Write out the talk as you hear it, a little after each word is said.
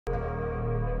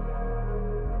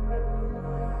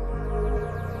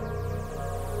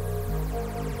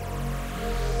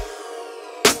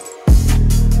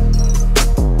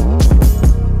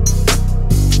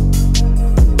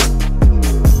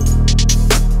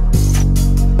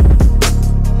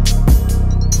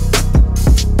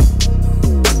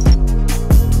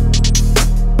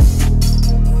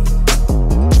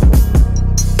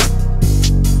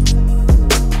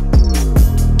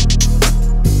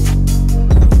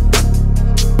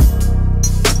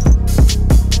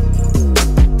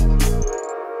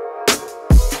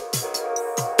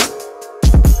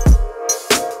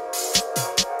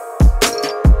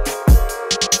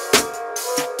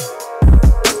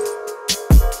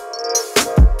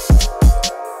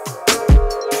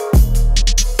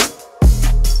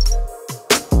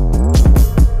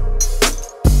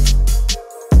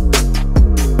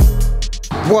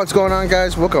What's going on,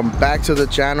 guys? Welcome back to the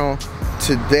channel.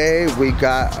 Today we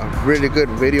got a really good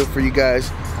video for you guys.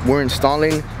 We're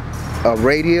installing a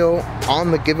radio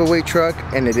on the giveaway truck,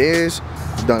 and it is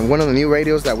one of the new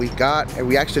radios that we got, and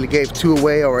we actually gave two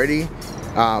away already,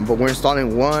 but we're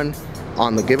installing one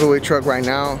on the giveaway truck right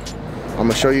now. I'm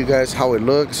gonna show you guys how it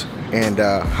looks and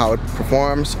how it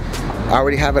performs. I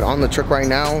already have it on the truck right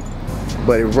now,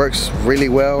 but it works really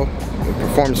well. It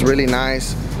performs really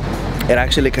nice. It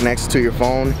actually connects to your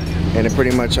phone, and it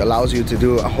pretty much allows you to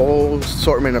do a whole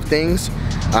assortment of things.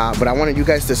 But I wanted you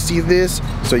guys to see this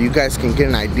so you guys can get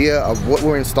an idea of what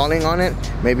we're installing on it.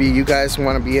 Maybe you guys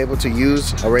want to be able to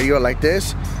use a radio like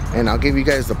this, and I'll give you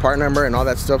guys the part number and all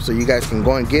that stuff so you guys can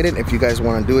go and get it if you guys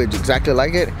want to do it exactly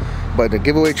like it. But the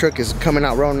giveaway truck is coming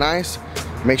out real nice.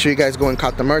 Make sure you guys go and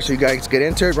cop the merch so you guys get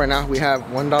entered. Right now we have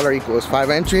 $1 equals 5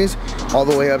 entries all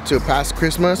the way up to past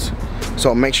Christmas.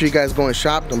 So make sure you guys go and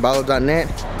shop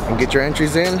donballo.net and get your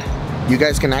entries in. You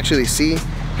guys can actually see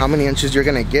how many inches you're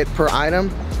gonna get per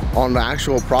item on the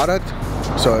actual product.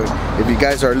 So if you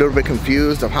guys are a little bit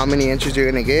confused of how many inches you're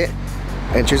gonna get,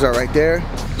 entries are right there.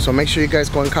 So make sure you guys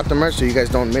go and cop the merch so you guys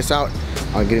don't miss out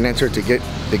on getting entered to get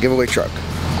the giveaway truck.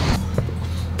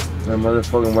 My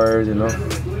motherfucking wires, you know.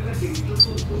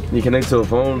 You connect to a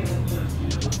phone.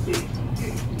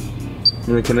 You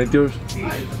wanna connect yours?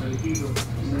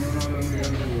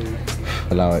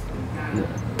 Allow it. Yeah,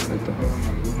 like that.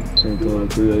 Todo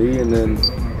tuyo ahí, and then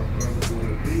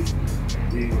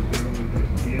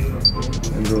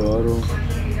Android Auto.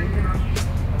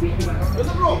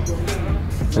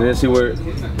 And then see where.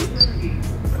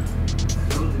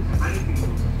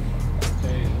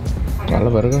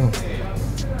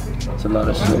 It's a lot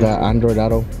of shit. Got Android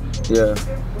Auto. Yeah.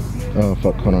 Oh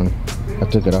fuck! Hold on. I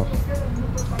took it off.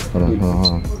 Hold on. Hold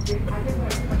on.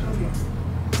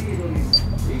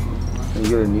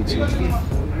 You're gonna need to.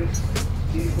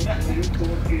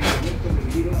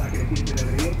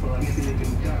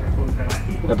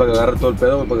 Es para que agarre todo el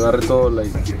pedo, para que agarre todo,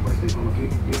 like.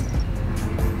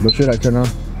 What should I turn on?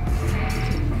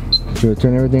 Should I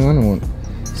turn everything on or what?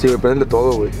 Sí, prende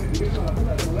todo, güey.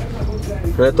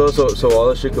 Prende todo so all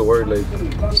the shit could work, like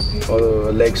all the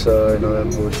Alexa and all that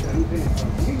bullshit.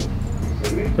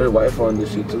 There's Wi-Fi on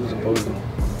this shit too, supposedly.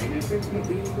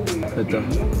 Ahí está.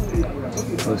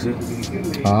 Así.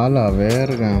 A la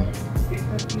verga.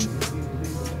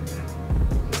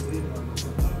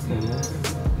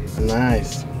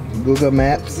 Nice. Google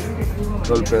Maps.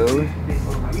 Todo el pedo, güey.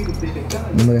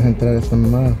 No me deja entrar esta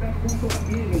mamada.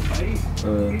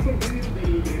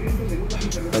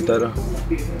 Ahí está.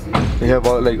 You have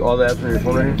all, like, all the apps on your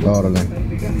phone right here? Órale.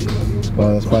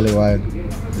 Well, that's probably why.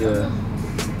 Yeah.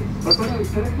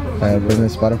 I have been in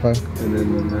Spotify. And then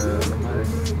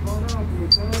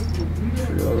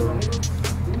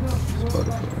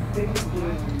Spotify.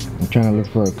 I'm trying to look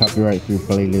for a copyright-free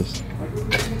playlist.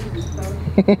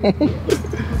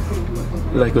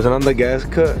 Like was on the gas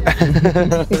cut.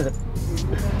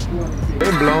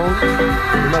 You're blown.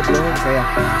 You're not blown?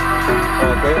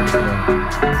 Yeah. Okay.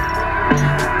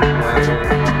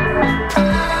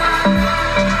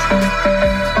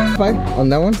 On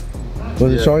that one?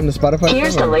 Was it showing the Spotify?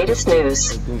 Here's the latest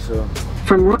news. I think so.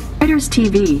 From Reuters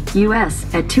TV, US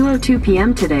at 2:02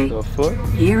 p.m. today. The fuck?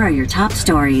 Here are your top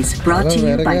stories, brought to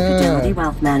you by Fidelity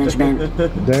Wealth Management.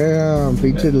 Damn,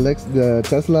 pinche the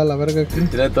Tesla, la verga aquí.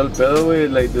 Tiene todo el pedo, güey,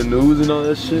 like the news and all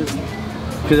that shit.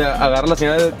 Que agarra la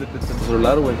señal de tu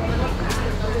celular, güey.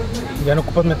 Ya no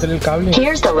ocupas meter el cable.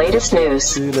 Here's the latest news.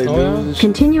 Sí, like news.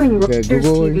 Continuing Reuters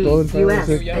Google TV, US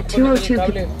at 2:02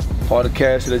 p.m.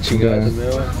 Podcast y la chingada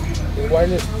también, güey.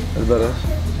 Wireless. Es verdad.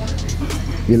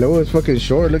 Y luego it's fucking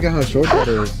short. Look at how short that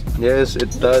is. Yes,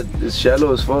 it's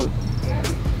shallow as fuck.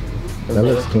 That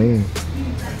looks clean.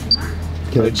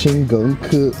 Que chingón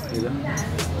cook.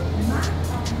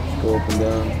 Go up and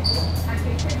down.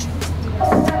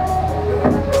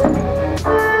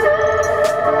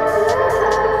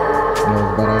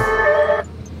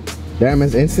 Damn,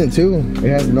 it's instant too. It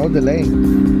has no delay.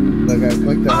 Look, I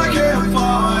clicked that.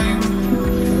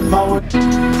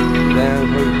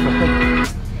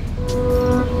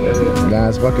 Nah,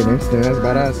 it's fucking instant. That's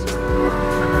badass.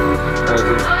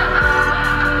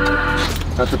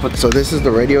 So this is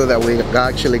the radio that we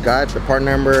actually got. The part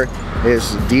number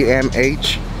is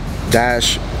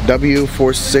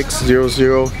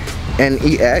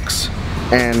DMH-W4600NEX,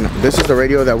 and this is the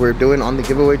radio that we're doing on the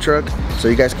giveaway truck. So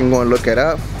you guys can go and look it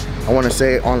up. I want to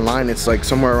say online it's like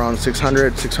somewhere around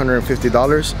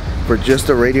 $650 for just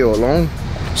the radio alone.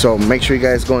 So make sure you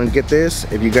guys go and get this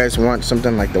if you guys want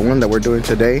something like the one that we're doing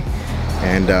today.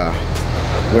 And I'm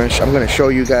going to show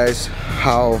you guys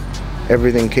how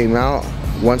everything came out.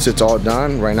 once it's all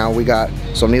done. Right now we got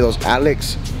Sonidos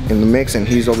Alex in the mix, and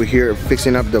he's over here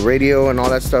fixing up the radio and all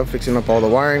that stuff, fixing up all the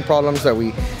wiring problems that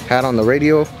we had on the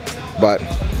radio, but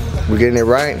we're getting it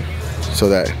right so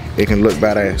that it can look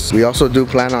badass. We also do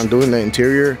plan on doing the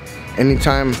interior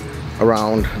anytime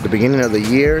around the beginning of the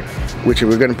year, which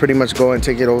we're gonna pretty much go and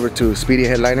take it over to Speedy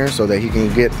Headliner so that he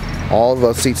can get all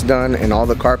the seats done and all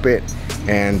the carpet,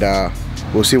 and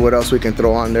we'll see what else we can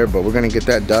throw on there, but we're gonna get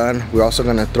that done. We're also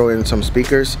gonna throw in some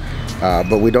speakers,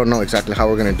 but we don't know exactly how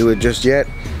we're gonna do it just yet,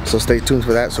 so stay tuned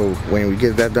for that. So when we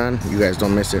get that done, you guys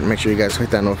don't miss it. Make sure you guys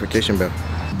hit that notification bell.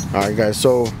 All right guys,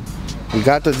 so we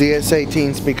got the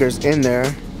DS18 speakers in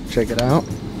there. Check it out.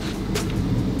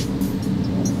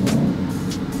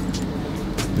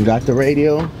 We got the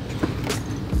radio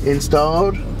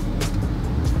installed.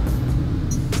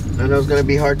 I know it's gonna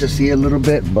be hard to see a little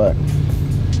bit, but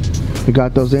we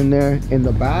got those in there. In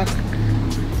the back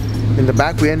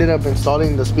we ended up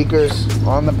installing the speakers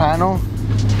on the panel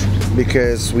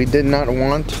because we did not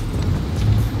want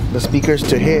the speakers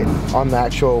to hit on the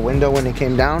actual window when it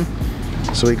came down,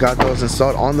 so we got those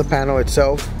installed on the panel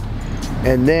itself.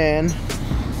 And then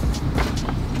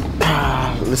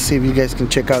let's see if you guys can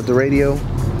check out the radio.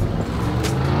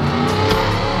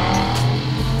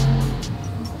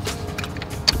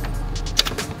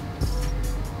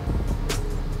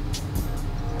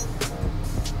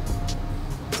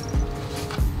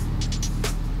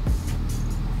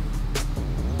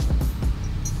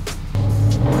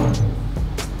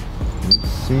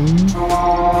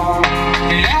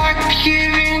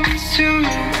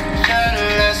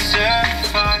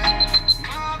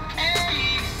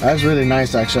 That's really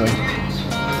nice, actually.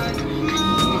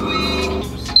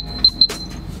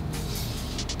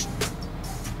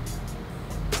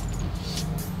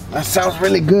 That sounds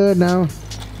really good now.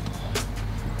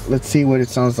 Let's see what it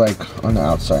sounds like on the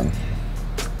outside.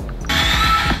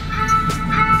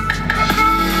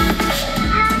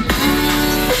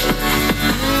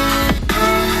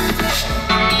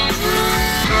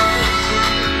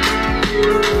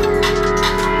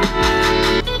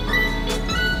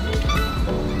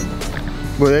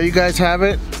 Well, there you guys have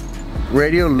it.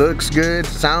 Radio looks good,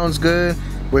 sounds good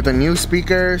with the new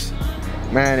speakers.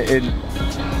 Man,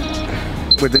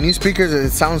 with the new speakers, it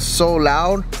sounds so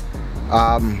loud.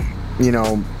 You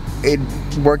know, it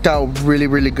worked out really,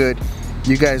 really good.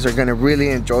 You guys are gonna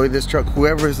really enjoy this truck.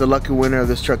 Whoever is the lucky winner of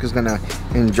this truck is gonna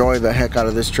enjoy the heck out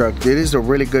of this truck. It is a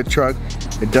really good truck.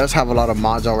 It does have a lot of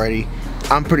mods already.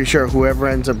 I'm pretty sure whoever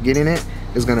ends up getting it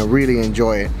is gonna really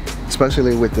enjoy it,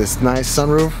 especially with this nice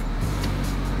sunroof.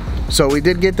 So we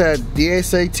did get the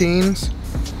DS18s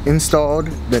installed,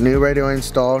 the new radio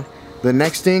installed. The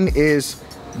next thing is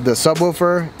the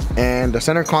subwoofer and the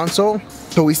center console.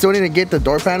 So we still need to get the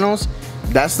door panels.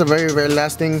 That's the very, very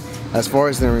last thing as far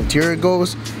as the interior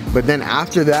goes. But then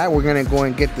after that, we're gonna go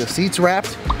and get the seats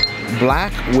wrapped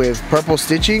black with purple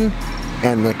stitching,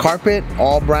 and the carpet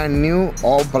all brand new,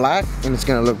 all black, and it's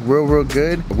gonna look real, real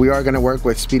good. We are gonna work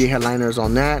with Speedy Headliners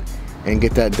on that and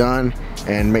get that done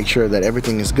and make sure that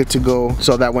everything is good to go,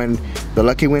 so that when the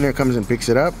lucky winner comes and picks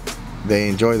it up, they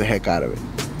enjoy the heck out of it.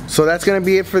 So that's gonna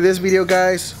be it for this video,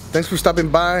 guys. Thanks for stopping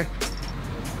by,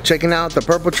 checking out the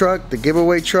purple truck, the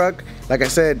giveaway truck. Like I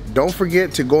said, don't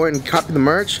forget to go and copy the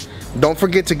merch. Don't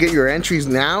forget to get your entries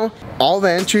now. All the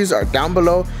entries are down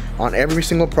below on every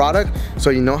single product,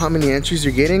 so you know how many entries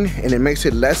you're getting, and it makes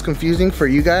it less confusing for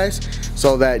you guys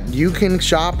so that you can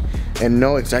shop and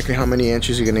know exactly how many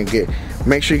entries you're gonna get.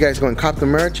 Make sure you guys go and cop the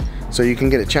merch so you can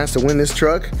get a chance to win this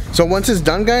truck. So once it's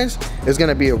done, guys, it's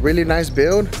gonna be a really nice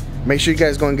build. Make sure you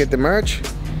guys go and get the merch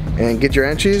and get your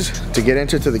entries to get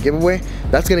entered to the giveaway.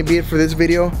 That's gonna be it for this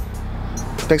video.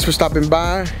 Thanks for stopping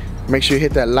by. Make sure you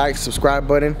hit that like, subscribe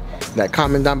button, that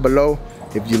comment down below.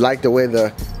 If you like the way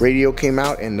the radio came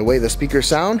out and the way the speakers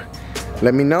sound,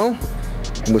 let me know.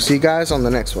 And we'll see you guys on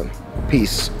the next one.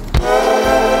 Peace.